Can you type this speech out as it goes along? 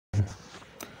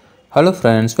Hello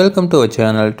friends, welcome to our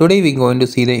channel. Today we are going to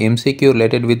see the MCQ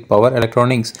related with power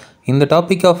electronics in the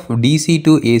topic of DC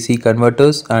to AC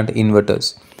converters and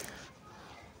inverters.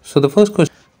 So the first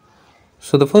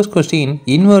question,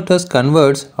 inverters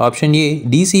converts option A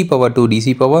DC power to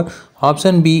DC power,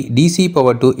 option B DC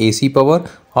power to AC power,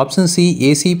 option C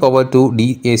AC power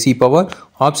to AC power,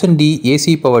 option D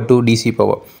AC power to DC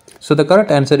power. So the correct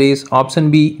answer is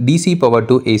option B DC power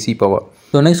to AC power.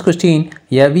 So next question,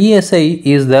 a VSI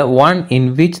is the one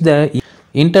in which the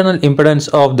internal impedance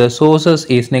of the sources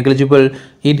is negligible.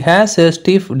 It has a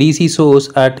stiff DC source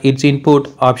at its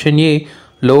input. Option A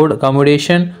load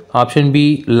accommodation, option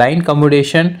B line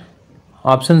accommodation,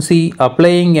 option C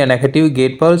applying a negative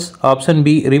gate pulse, option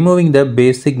B removing the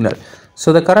base signal.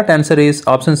 So the correct answer is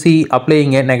option C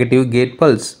applying a negative gate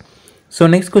pulse. So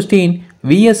next question,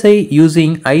 VSI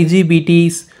using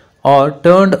IGBTs are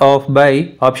turned off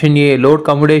by option A load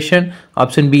accommodation,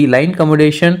 option B line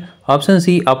accommodation, option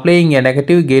C applying a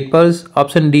negative gate pulse,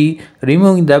 option D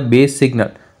removing the base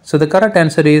signal. So the correct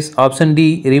answer is option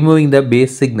D removing the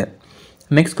base signal.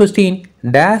 Next question,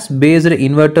 dash based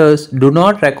inverters do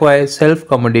not require self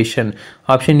accommodation.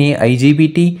 Option A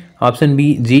IGBT, option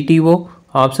B GTO,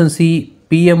 option C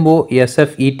PMO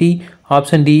SFET,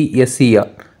 option D SCR.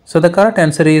 So the correct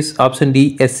answer is option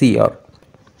D SCR.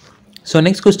 So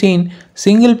next question,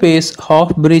 single phase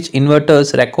half bridge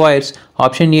inverters requires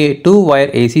option A 2-wire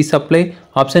AC supply,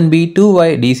 option B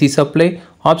 2-wire DC supply,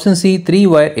 option C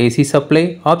 3-wire AC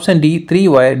supply, option D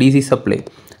 3-wire DC supply.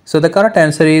 So the correct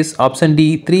answer is option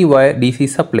D 3-wire DC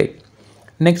supply.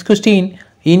 Next question,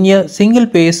 in a single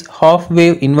phase half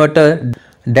wave inverter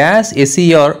dash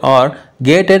SCR are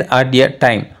gated at a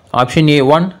time. Option A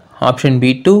 1, option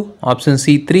B 2, option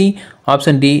C 3,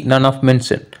 option D none of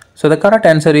mentioned. So the correct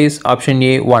answer is option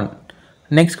A 1.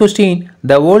 Next question,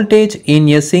 the voltage in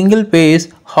a single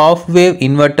phase half wave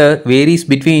inverter varies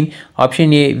between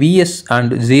option A Vs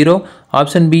and 0,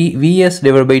 option B Vs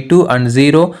divided by 2 and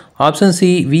 0, option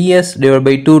C Vs divided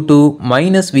by 2 to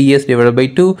minus Vs divided by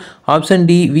 2, option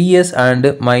D Vs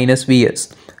and minus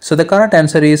Vs. So the correct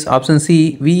answer is option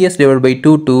C Vs divided by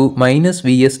 2 to minus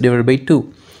Vs divided by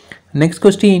 2. Next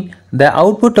question, the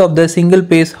output of the single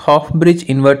phase half bridge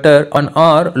inverter on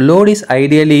R load is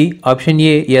ideally option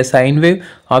A sine wave,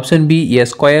 option B a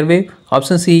square wave,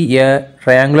 option C a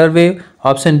triangular wave,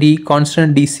 option D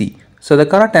constant DC. So the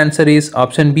correct answer is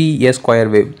option B a square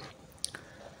wave.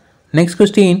 Next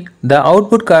question, the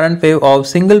output current wave of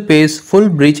single phase full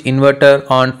bridge inverter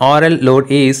on RL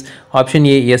load is option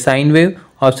A sine wave,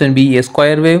 option B a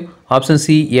square wave, option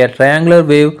C a triangular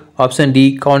wave, option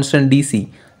D constant DC.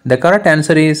 The correct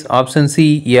answer is option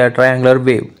C a triangular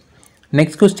wave.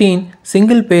 Next question,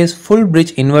 single phase full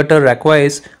bridge inverter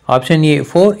requires option A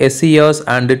 4 SCRs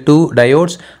and 2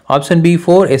 diodes, option B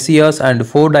 4 SCRs and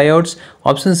 4 diodes,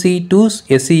 option C 2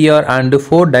 SCR and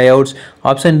 4 diodes,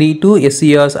 option D 2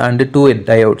 SCRs and 2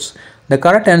 diodes. The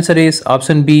correct answer is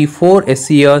option B 4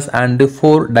 SCRs and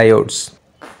 4 diodes.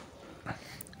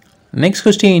 Next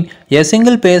question, a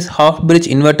single phase half bridge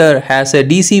inverter has a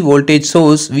DC voltage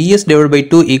source Vs divided by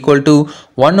 2 equal to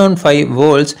 115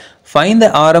 volts. Find the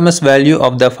RMS value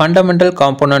of the fundamental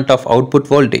component of output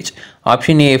voltage.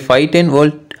 Option A 510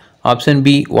 volt, option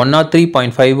B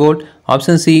 103.5 volt,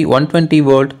 option C 120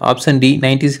 volt, option D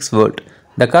 96 volt.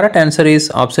 The correct answer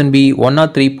is option B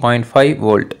 103.5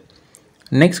 volt.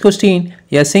 Next question,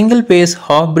 a single phase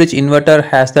half bridge inverter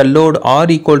has the load R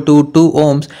equal to 2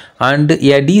 ohms and a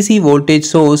DC voltage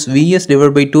source Vs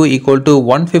divided by 2 equal to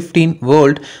 115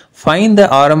 volt. Find the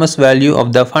RMS value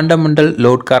of the fundamental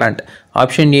load current.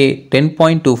 Option A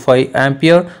 10.25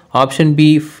 ampere, option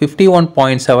B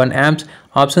 51.7 amps,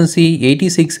 option C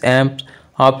 86 amps,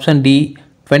 option D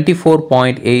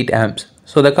 24.8 amps.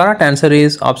 So the correct answer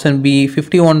is option B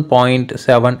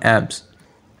 51.7 amps.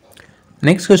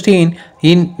 Next question,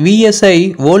 in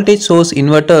VSI voltage source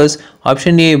inverters,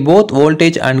 option A both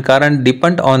voltage and current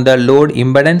depend on the load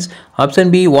impedance, option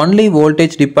B only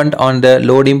voltage depend on the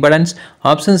load impedance,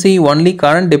 option C only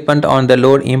current depend on the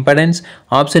load impedance,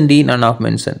 option D none of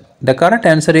mentioned. The correct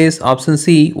answer is option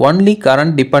C only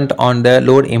current depend on the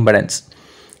load impedance.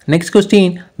 Next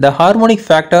question, the harmonic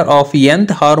factor of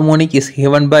nth harmonic is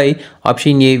given by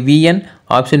option A Vn,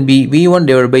 option B V1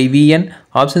 divided by Vn,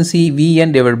 option C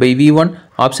Vn divided by V1,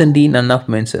 option D none of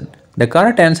mentioned. The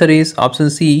correct answer is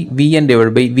option C Vn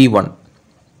divided by V1.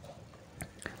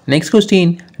 Next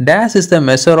question, dash is the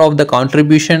measure of the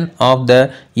contribution of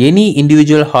the any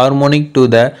individual harmonic to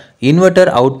the inverter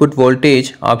output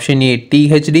voltage. Option A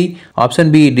THD,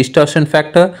 option B distortion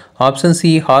factor, option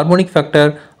C harmonic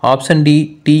factor, option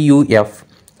D TUF.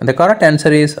 The correct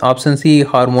answer is option C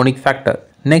harmonic factor.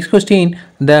 Next question,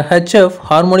 the HF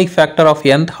harmonic factor of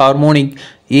nth harmonic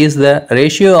is the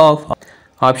ratio of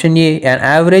option A an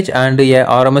average and a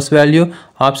RMS value,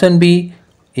 option B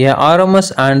a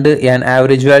RMS and an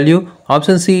average value,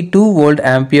 option C 2 volt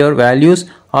ampere values,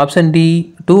 option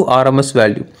D 2 RMS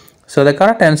value. So the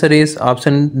correct answer is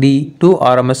option D 2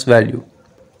 RMS value.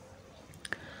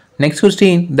 Next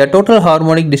question, the total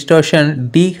harmonic distortion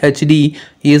DHD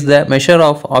is the measure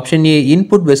of option A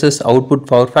input versus output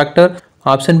power factor,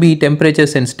 option B temperature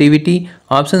sensitivity,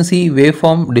 option C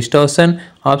waveform distortion,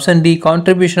 option D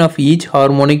contribution of each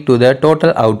harmonic to the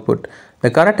total output. The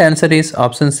correct answer is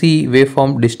option C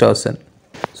waveform distortion.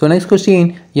 So next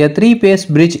question, a 3-phase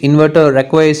bridge inverter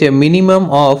requires a minimum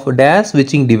of dash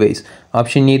switching device.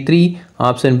 Option A 3,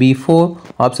 option B 4,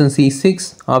 option C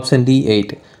 6, option D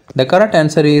 8. The correct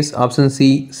answer is option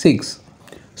C 6.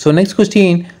 So next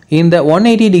question, in the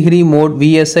 180-degree mode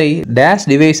VSI dash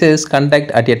devices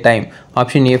conduct at a time.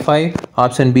 Option A 5,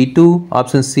 option B 2,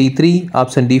 option C 3,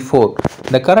 option D 4.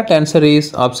 The correct answer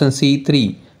is option C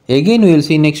 3. Again we will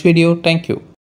see next video. Thank you.